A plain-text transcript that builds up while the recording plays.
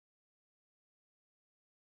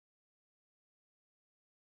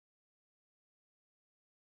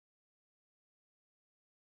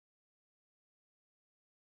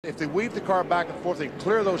If they weave the car back and forth, they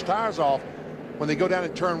clear those tires off. When they go down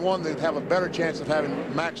in turn one, they'd have a better chance of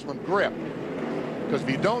having maximum grip. Because if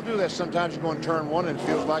you don't do that, sometimes you go in turn one and it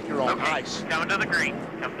feels like you're on ice. Coming to the green.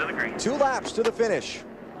 Coming to the green. 2 laps to the finish.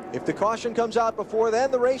 If the caution comes out before then,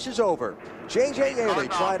 the race is over. J.J. Yaley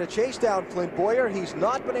trying to chase down Clint Bowyer. He's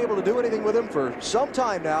not been able to do anything with him for some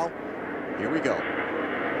time now. Here we go.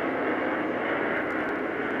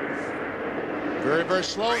 Very, very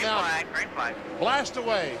slow Green now. flag, green flag. Blast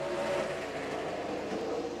away.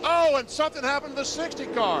 Oh, and something happened to the 60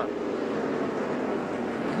 car. He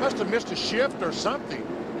must have missed a shift or something.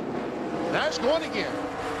 Now it's going again.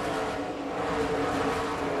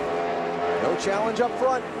 No challenge up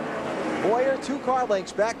front. Bowyer 2 car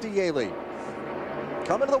lengths back to Yaley.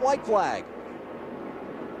 Coming to the white flag.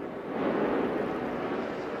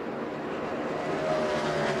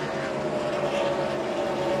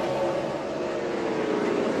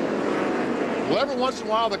 Well, every once in a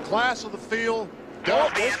while, the class of the field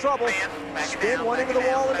Oh, there's trouble. Spin one into the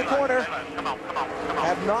wall in the corner. Come on, come on, come on.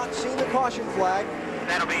 Have not seen the caution flag.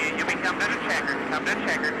 That'll be it. You'll be coming to the checker. Come to the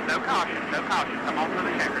checker. No caution, no caution. Come on to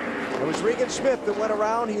the checker. It was Regan Smith that went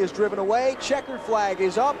around. He is driven away. Checkered flag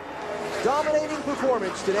is up. Dominating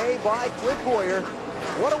performance today by Clint Bowyer.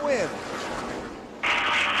 What a win.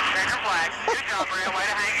 Checker flag. Good job, Ray. Way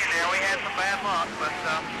to hang in there. We had some bad luck, but,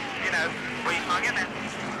 you know, we hung in there.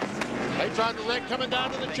 They tried to wreck coming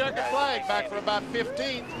down to the checkered flag back for about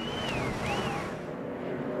 15th.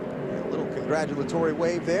 A little congratulatory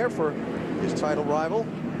wave there for his title rival.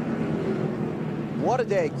 What a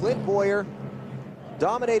day. Clint Bowyer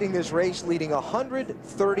dominating this race, leading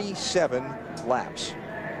 137 laps.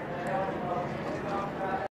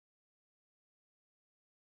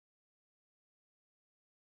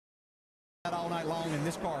 All night long, and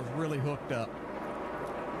this car is really hooked up.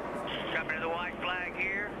 Coming to the white flag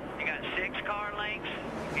here. You got 6 car lengths.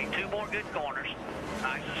 Need 2 more good corners.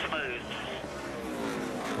 Nice and smooth.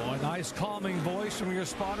 Boy, nice calming voice from your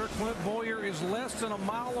spotter. Clint Bowyer is less than a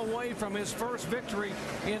mile away from his first victory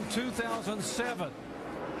in 2007.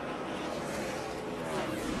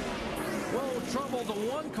 Well, trouble to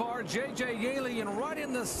 1 car, J.J. Yaley, and right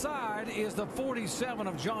in the side is the 47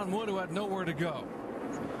 of John Wood, who had nowhere to go.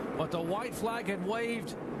 But the white flag had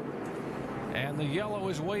waved, and the yellow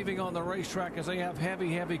is waving on the racetrack as they have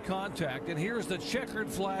heavy contact. And here's the checkered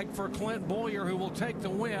flag for Clint Bowyer, who will take the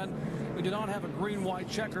win. We do not have a green-white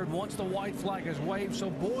checkered once the white flag is waved, so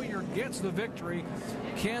Bowyer gets the victory.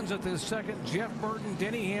 Kenseth is second, Jeff Burton,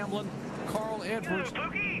 Denny Hamlin, Carl Edwards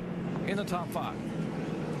in the top 5.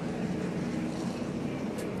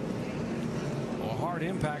 Well, hard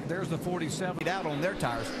impact. There's the 47. Out on their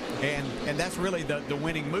tires, and that's really the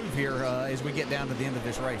winning move here as we get down to the end of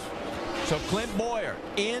this race. So Clint Bowyer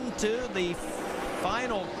into the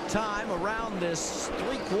final time around this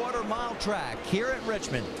 3/4 mile track here at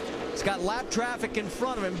Richmond. It's got lap traffic in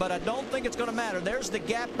front of him, but I don't think it's going to matter. There's the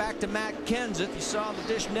gap back to Matt Kenseth. You saw the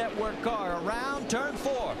Dish Network car around turn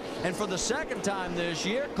 4. And for the second time this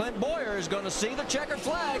year, Clint Bowyer is going to see the checkered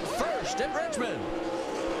flag first in Richmond.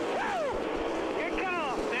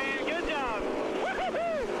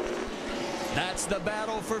 That's the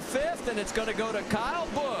battle for 5th, and it's going to go to Kyle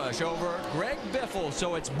Busch over Greg Biffle.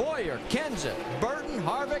 So it's Bowyer, Kenseth, Burton,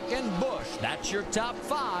 Harvick, and Busch. That's your top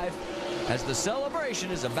 5 as the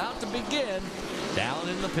celebration is about to begin down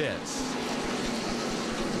in the pits.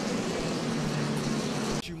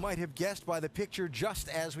 You might have guessed by the picture just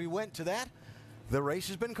as we went to that. The race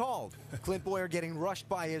has been called. Clint Bowyer getting rushed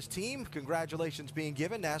by his team. Congratulations being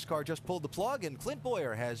given. NASCAR just pulled the plug, and Clint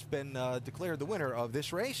Bowyer has been declared the winner of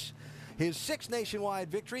this race. His 6th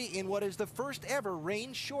nationwide victory in what is the first ever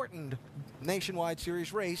rain-shortened nationwide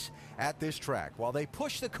series race at this track. While they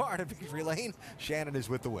push the car to victory lane, Shannon is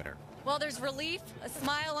with the winner. Well, there's relief, a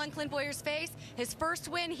smile on Clint Bowyer's face. His first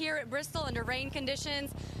win here at Bristol under rain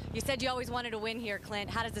conditions. You said you always wanted to win here, Clint.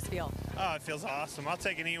 How does this feel? Oh, it feels awesome. I'll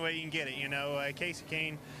take it any way you can get it. You know, Casey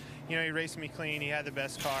Kane, you know, he raced me clean. He had the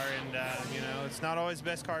best car, and, you know, it's not always the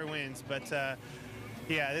best car wins, but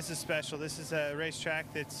yeah, this is special. This is a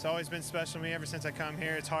racetrack that's always been special to me ever since I come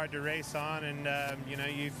here. It's hard to race on, and you know,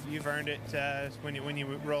 you've earned it when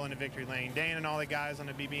you roll into victory lane. Dan and all the guys on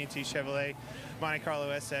the BB&T Chevrolet, Monte Carlo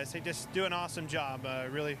SS, they just do an awesome job.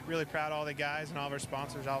 Really proud of all the guys and all of our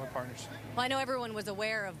sponsors, all of our partners. Well, I know everyone was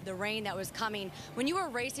aware of the rain that was coming. When you were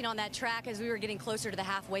racing on that track as we were getting closer to the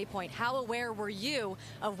halfway point, how aware were you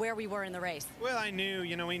of where we were in the race? Well, I knew,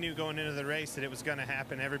 you know, we knew going into the race that it was going to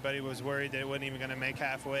happen. Everybody was worried that it wasn't even going to make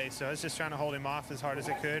halfway, so I was just trying to hold him off as hard as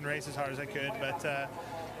I could and race as hard as I could. But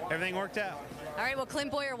everything worked out. All right, well,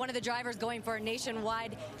 Clint Bowyer, one of the drivers going for a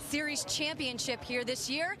nationwide series championship here this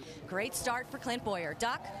year. Great start for Clint Bowyer.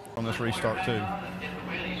 Doc? On this restart, too.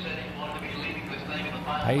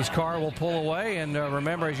 Hayes' car will pull away, and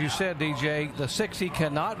remember, as you said, DJ, the 60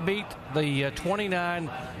 cannot beat the 29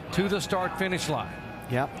 to the start-finish line.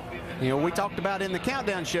 Yep. You know, we talked about in the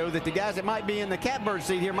countdown show that the guys that might be in the catbird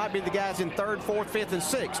seat here might be the guys in 3rd, 4th, 5th, and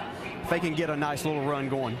 6th. If they can get a nice little run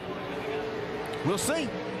going. We'll see.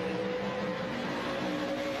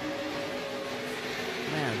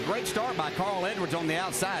 Man, great start by Carl Edwards on the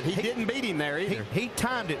outside. He didn't beat him there either. He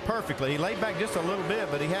timed it perfectly. He laid back just a little bit,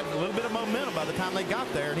 but he had a little bit of momentum by the time they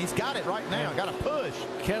got there, and he's got it right now. Got to push.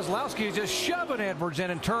 Keselowski is just shoving Edwards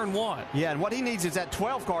in turn 1. Yeah, and what he needs is that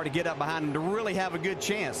 12 car to get up behind him to really have a good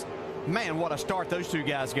chance. Man, what a start those two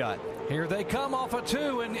guys got. Here they come off a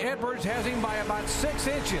 2, and Edwards has him by about 6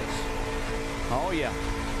 inches. Oh, yeah.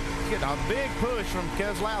 Getting a big push from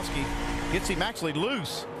Keselowski. Gets him actually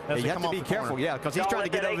loose. You have to be careful, yeah, because he's trying to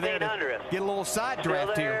get over there to get a little side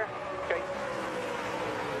draft here. Okay.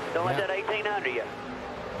 Don't let that 18 under you.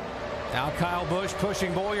 Now Kyle Busch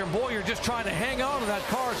pushing Bowyer, and Bowyer just trying to hang on to that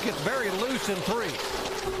car. It gets very loose in 3.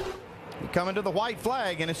 Coming to the white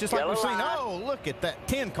flag, and it's just like we've seen. Oh, look at that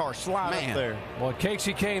 10 car slide up there. Well,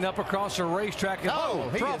 Casey Kane up across the racetrack. Oh,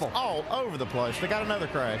 he trouble. is all over the place. They got another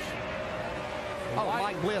crash. Oh,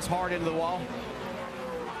 Mike Bliss hard into the wall.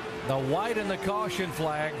 The white and the caution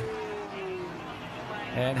flag.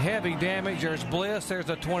 And heavy damage. There's Bliss. There's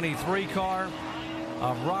a 23 car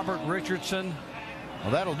of Robert Richardson.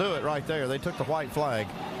 Well, that'll do it right there. They took the white flag.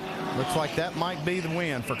 Looks like that might be the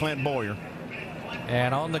win for Clint Bowyer.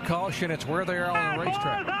 And on the caution, it's where they are on the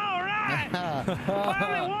racetrack. All right.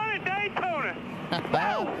 Finally won at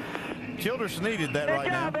Daytona. Childress needed that right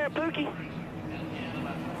now. Good job there, Pookie.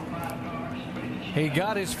 He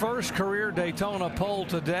got his first career Daytona pole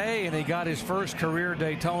today, and he got his first career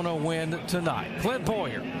Daytona win tonight. Clint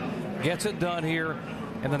Bowyer gets it done here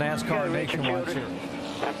in the NASCAR Nationwide Series.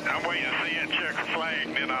 I'm waiting to see that checkered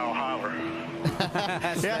flag, then I'll holler.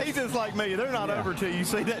 Yeah, he's just like me. They're not over till you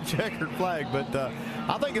see that checkered flag, but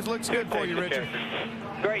I think it looks good for you, Richard.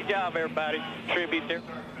 Great job, everybody. Tribute there.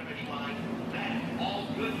 All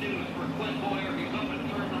good news for Clint Bowyer. He's up in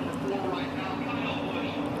turn number 4 right now.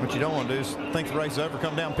 What you don't want to do is think the race is over,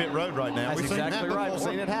 come down pit road right now. That's exactly right. We've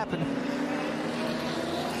seen it happen.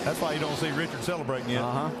 That's why you don't see Richard celebrating yet.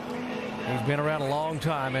 He's been around a long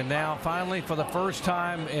time, and now finally for the first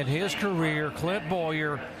time in his career, Clint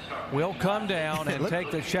Bowyer will come down and take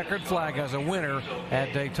the checkered flag as a winner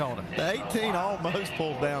at Daytona. The 18 almost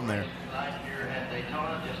pulled down there. Last year at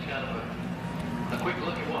Daytona, just kind of a quick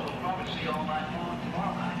look at what we'll probably see all night long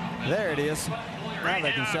tomorrow night. There it is. Now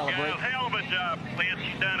they can celebrate. Guys. Hell of a job, Clint.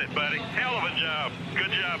 You done it, buddy. Hell of a job.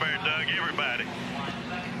 Good job there, Doug. Everybody.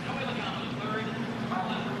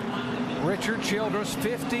 Richard Childress,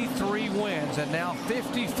 53 wins, and now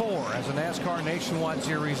 54 as a NASCAR Nationwide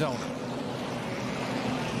Series owner.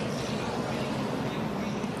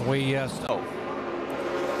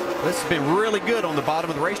 This has been really good on the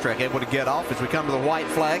bottom of the racetrack, able to get off as we come to the white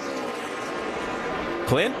flag.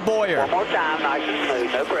 Clint Bowyer. One more time, nice and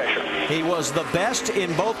smooth, no pressure. He was the best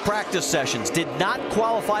in both practice sessions. Did not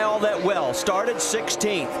qualify all that well. Started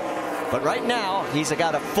 16th. But right now, he's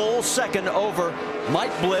got a full second over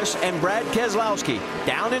Mike Bliss and Brad Keselowski.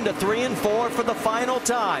 Down into 3 and 4 for the final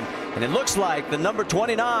time. And it looks like the number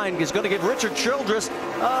 29 is going to give Richard Childress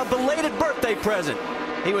a belated birthday present.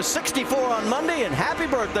 He was 64 on Monday, and happy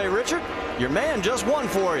birthday, Richard. Your man just won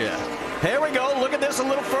for you. Here we go. Look at this a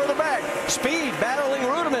little further back. Speed battling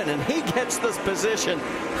Ruderman, and he gets this position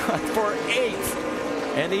for 8th.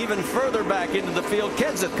 And even further back into the field,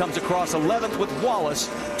 Kenseth comes across 11th with Wallace,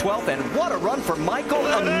 12th. And what a run for Michael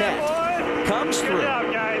Annett. Comes through. Good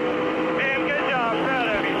job, guys. Man, good job.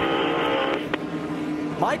 Proud of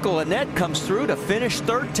you. Michael Annett comes through to finish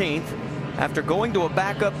 13th after going to a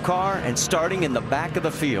backup car and starting in the back of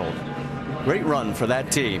the field. Great run for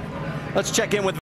that team. Let's check in with